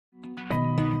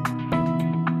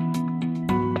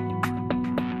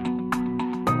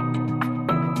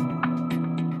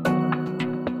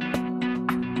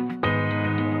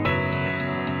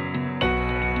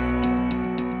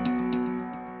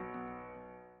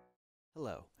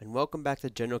Hello, and welcome back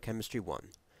to General Chemistry 1.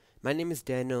 My name is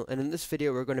Daniel, and in this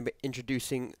video we're going to be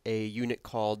introducing a unit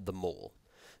called the mole.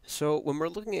 So when we're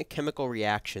looking at chemical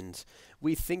reactions,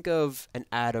 we think of an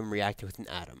atom reacting with an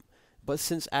atom. But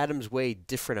since atoms weigh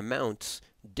different amounts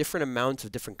of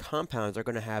different compounds are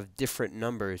going to have different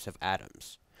numbers of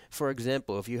atoms. For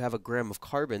example, if you have a gram of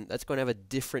carbon, that's going to have a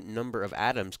different number of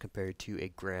atoms compared to a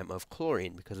gram of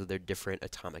chlorine because of their different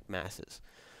atomic masses.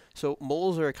 So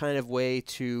moles are a kind of way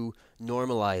to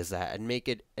normalize that and make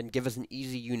it and give us an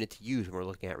easy unit to use when we're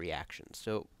looking at reactions.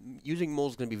 So using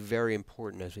moles is going to be very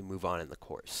important as we move on in the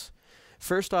course.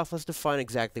 First off, let's define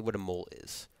exactly what a mole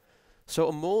is. So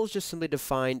a mole is just simply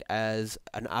defined as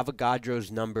an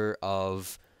Avogadro's number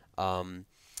of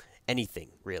anything,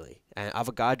 really. And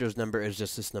Avogadro's number is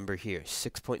just this number here,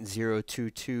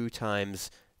 6.022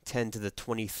 times 10 to the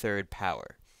 23rd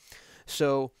power.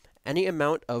 So any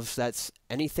amount of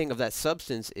anything of that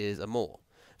substance is a mole.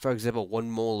 For example, 1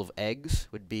 mole of eggs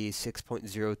would be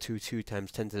 6.022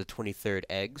 times 10 to the 23rd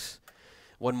eggs.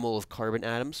 1 mole of carbon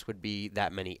atoms would be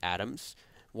that many atoms.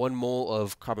 1 mole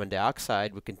of carbon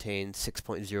dioxide would contain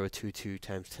 6.022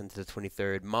 times 10 to the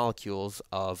 23rd molecules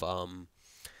of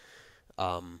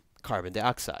carbon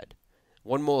dioxide.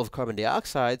 1 mole of carbon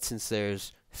dioxide, since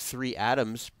there's 3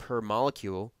 atoms per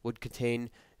molecule, would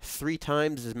contain 3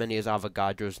 times as many as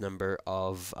Avogadro's number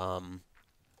of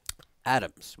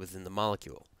atoms within the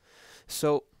molecule.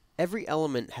 So every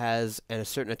element has a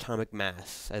certain atomic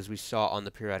mass, as we saw on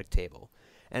the periodic table.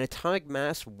 An atomic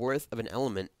mass worth of an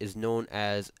element is known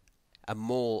as a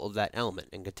mole of that element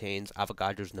and contains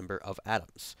Avogadro's number of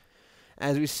atoms.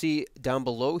 As we see down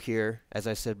below here, as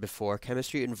I said before,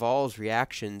 chemistry involves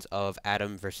reactions of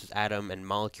atom versus atom and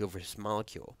molecule versus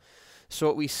molecule. So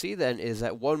what we see then is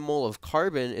that 1 mole of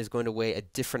carbon is going to weigh a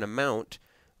different amount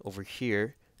over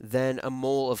here than a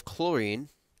mole of chlorine,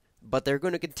 but they're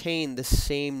going to contain the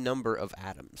same number of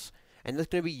atoms. And that's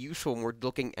going to be useful when we're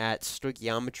looking at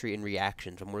stoichiometry in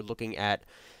reactions, when we're looking at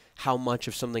how much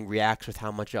of something reacts with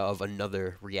how much of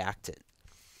another reactant.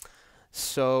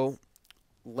 So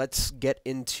let's get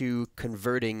into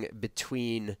converting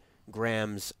between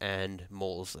grams and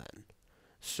moles then.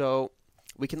 So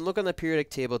we can look on the periodic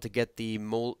table to get the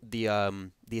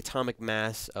atomic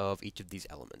mass of each of these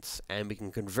elements, and we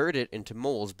can convert it into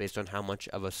moles based on how much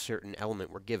of a certain element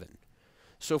we're given.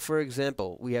 So for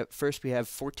example, we have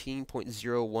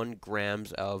 14.01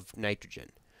 grams of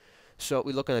nitrogen. So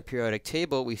we look on the periodic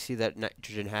table, we see that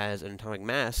nitrogen has an atomic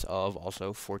mass of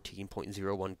also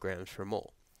 14.01 grams per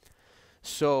mole.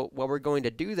 So what we're going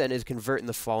to do then is convert in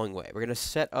the following way. We're going to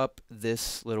set up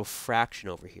this little fraction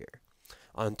over here.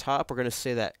 On top, we're going to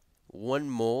say that 1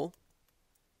 mole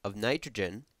of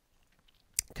nitrogen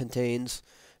contains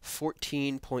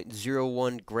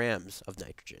 14.01 grams of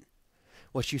nitrogen.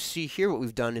 What you see here, what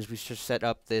we've done is we've just set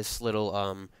up this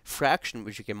little fraction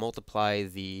which you can multiply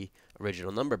the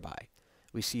original number by.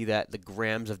 We see that the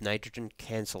grams of nitrogen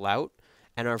cancel out,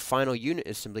 and our final unit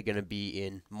is simply going to be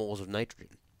in moles of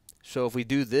nitrogen. So if we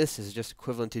do this, it's just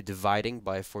equivalent to dividing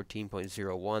by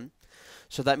 14.01.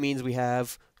 So that means we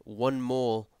have 1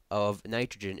 mole of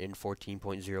nitrogen in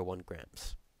 14.01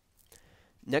 grams.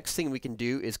 Next thing we can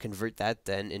do is convert that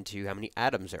then into how many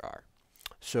atoms there are.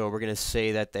 So we're going to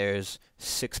say that there's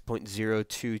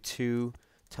 6.022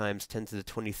 times 10 to the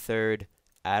 23rd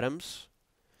atoms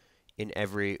in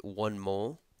every 1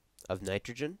 mole of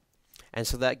nitrogen. And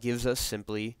so that gives us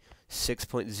simply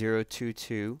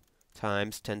 6.022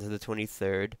 times 10 to the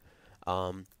 23rd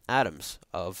atoms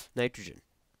of nitrogen.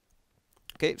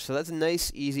 Okay, so that's a nice,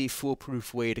 easy,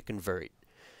 foolproof way to convert.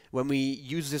 When we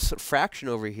use this fraction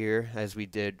over here, as we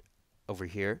did over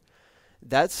here,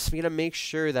 that's going to make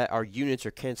sure that our units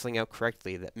are canceling out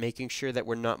correctly, that making sure that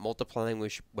we're not multiplying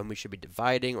when we should be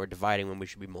dividing, or dividing when we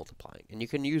should be multiplying. And you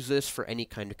can use this for any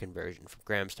kind of conversion, from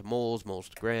grams to moles, moles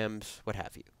to grams, what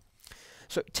have you.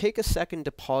 So take a second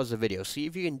to pause the video. See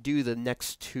if you can do the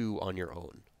next 2 on your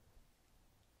own.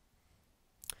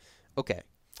 Okay,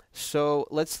 so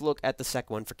let's look at the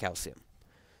second one for calcium.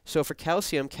 So for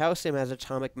calcium, calcium has an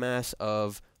atomic mass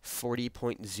of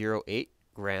 40.08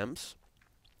 grams.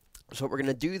 So what we're going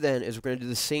to do then is we're going to do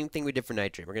the same thing we did for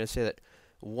nitrogen. We're going to say that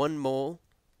 1 mole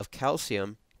of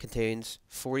calcium contains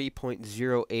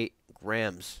 40.08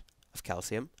 grams of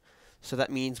calcium. So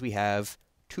that means we have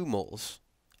 2 moles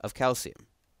of calcium.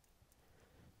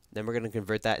 Then we're going to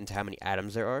convert that into how many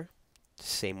atoms there are.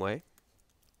 Same way.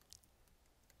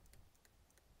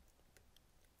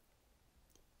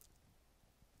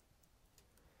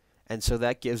 And so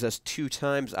that gives us 2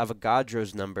 times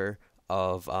Avogadro's number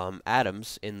of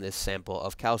atoms in this sample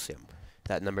of calcium.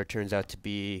 That number turns out to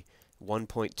be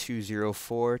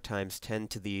 1.204 times 10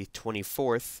 to the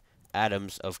 24th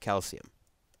atoms of calcium.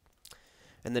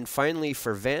 And then finally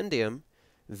for vanadium,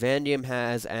 vanadium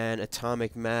has an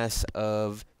atomic mass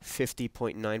of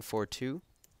 50.942.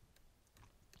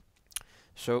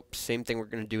 So same thing we're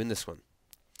going to do in this one.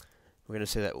 We're going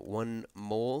to say that 1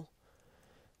 mole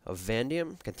of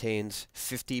vanadium contains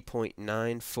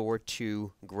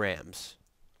 50.942 grams.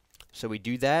 So we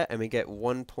do that and we get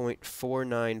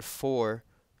 1.494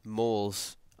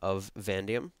 moles of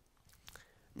vanadium.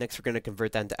 Next we're going to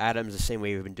convert that into atoms the same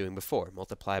way we've been doing before.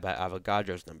 Multiply by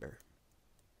Avogadro's number.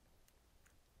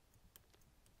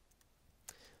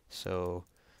 So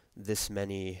this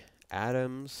many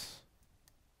atoms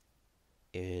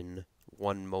in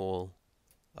 1 mole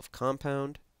of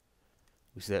compound.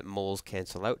 We see that moles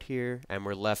cancel out here, and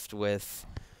we're left with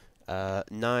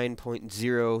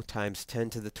 9.0 times 10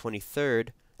 to the 23rd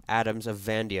atoms of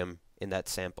vanadium in that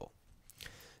sample.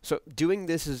 So doing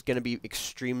this is going to be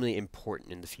extremely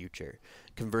important in the future.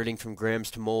 Converting from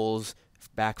grams to moles,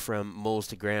 back from moles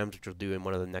to grams, which we'll do in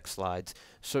one of the next slides.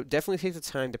 So definitely take the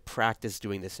time to practice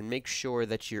doing this and make sure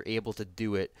that you're able to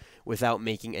do it without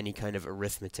making any kind of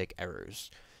arithmetic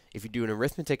errors. If you do an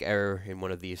arithmetic error in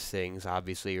one of these things,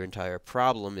 obviously your entire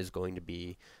problem is going to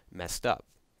be messed up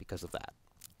because of that.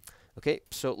 Okay,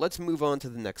 so let's move on to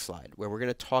the next slide, where we're going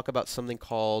to talk about something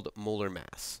called molar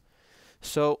mass.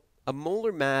 So a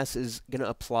molar mass is going to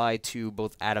apply to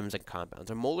both atoms and compounds.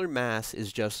 A molar mass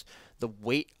is just the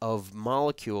weight of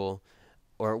molecule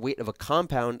or weight of a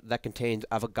compound that contains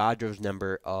Avogadro's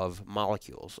number of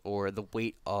molecules, or the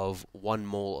weight of 1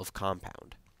 mole of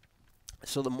compound.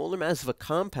 So the molar mass of a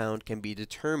compound can be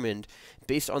determined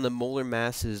based on the molar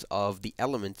masses of the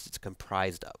elements it's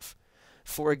comprised of.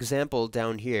 For example,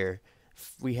 down here,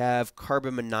 we have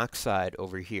carbon monoxide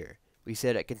over here. We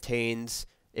said it contains,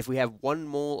 if we have 1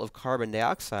 mole of carbon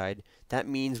dioxide, that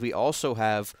means we also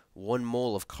have 1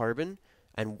 mole of carbon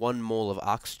and 1 mole of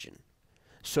oxygen.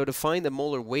 So to find the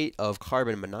molar weight of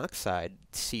carbon monoxide,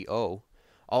 CO,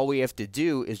 all we have to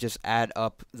do is just add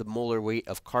up the molar weight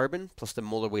of carbon plus the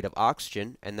molar weight of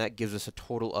oxygen, and that gives us a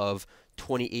total of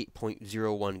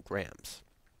 28.01 grams.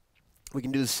 We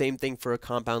can do the same thing for a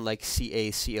compound like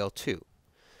CaCl2.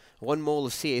 1 mole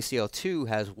of CaCl2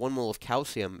 has 1 mole of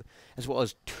calcium as well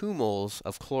as 2 moles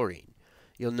of chlorine.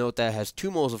 You'll note that it has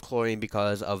 2 moles of chlorine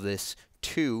because of this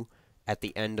 2 at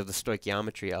the end of the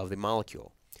stoichiometry of the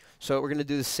molecule. So we're going to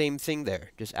do the same thing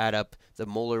there. Just add up the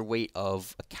molar weight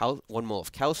of 1 mole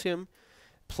of calcium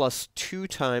plus 2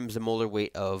 times the molar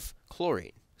weight of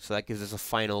chlorine. So that gives us a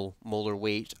final molar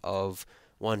weight of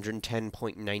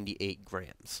 110.98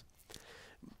 grams.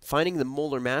 Finding the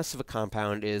molar mass of a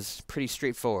compound is pretty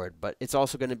straightforward, but it's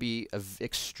also going to be an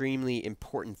extremely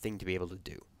important thing to be able to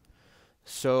do.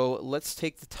 So let's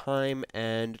take the time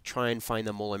and try and find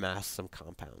the molar mass of some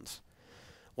compounds.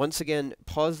 Once again,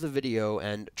 pause the video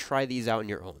and try these out on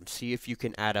your own. See if you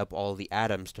can add up all the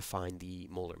atoms to find the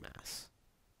molar mass.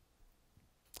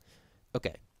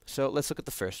 Okay, so let's look at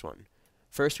the first one.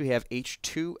 First we have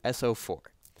H2SO4.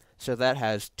 So that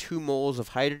has 2 moles of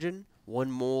hydrogen, 1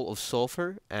 mole of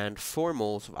sulfur, and 4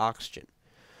 moles of oxygen.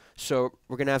 So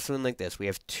we're going to have something like this. We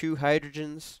have 2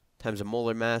 hydrogens times a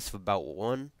molar mass of about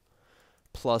 1,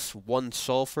 plus 1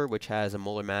 sulfur, which has a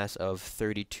molar mass of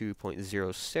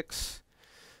 32.06,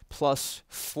 plus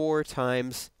 4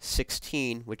 times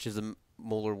 16, which is the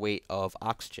molar weight of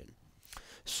oxygen.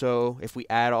 So if we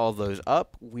add all those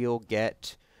up, we'll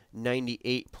get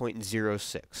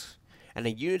 98.06. And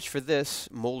the units for this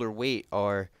molar weight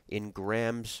are in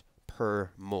grams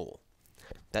per mole.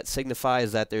 That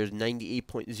signifies that there's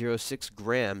 98.06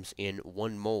 grams in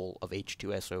 1 mole of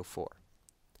H2SO4.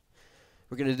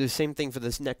 We're going to do the same thing for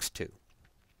this next two.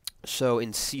 So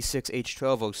in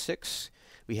C6H12O6,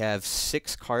 we have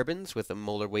 6 carbons with a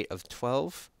molar weight of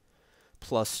 12,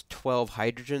 plus 12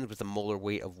 hydrogens with a molar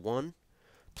weight of 1,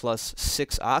 plus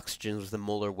 6 oxygens with a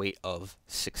molar weight of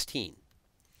 16.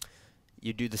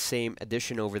 You do the same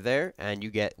addition over there, and you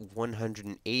get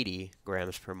 180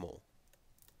 grams per mole.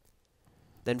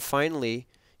 Then finally,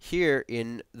 here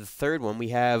in the third one, we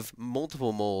have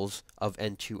multiple moles of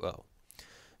N2O.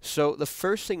 So the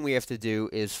first thing we have to do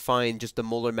is find just the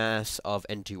molar mass of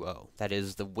N2O. That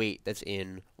is the weight that's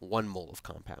in 1 mole of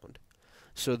compound.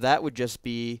 So that would just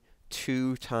be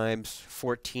 2 times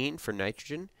 14 for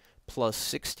nitrogen plus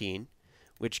 16,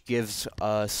 which gives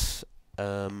us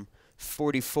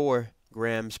 44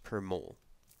 grams per mole.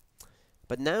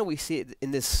 But now we see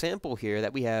in this sample here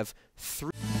that we have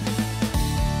 3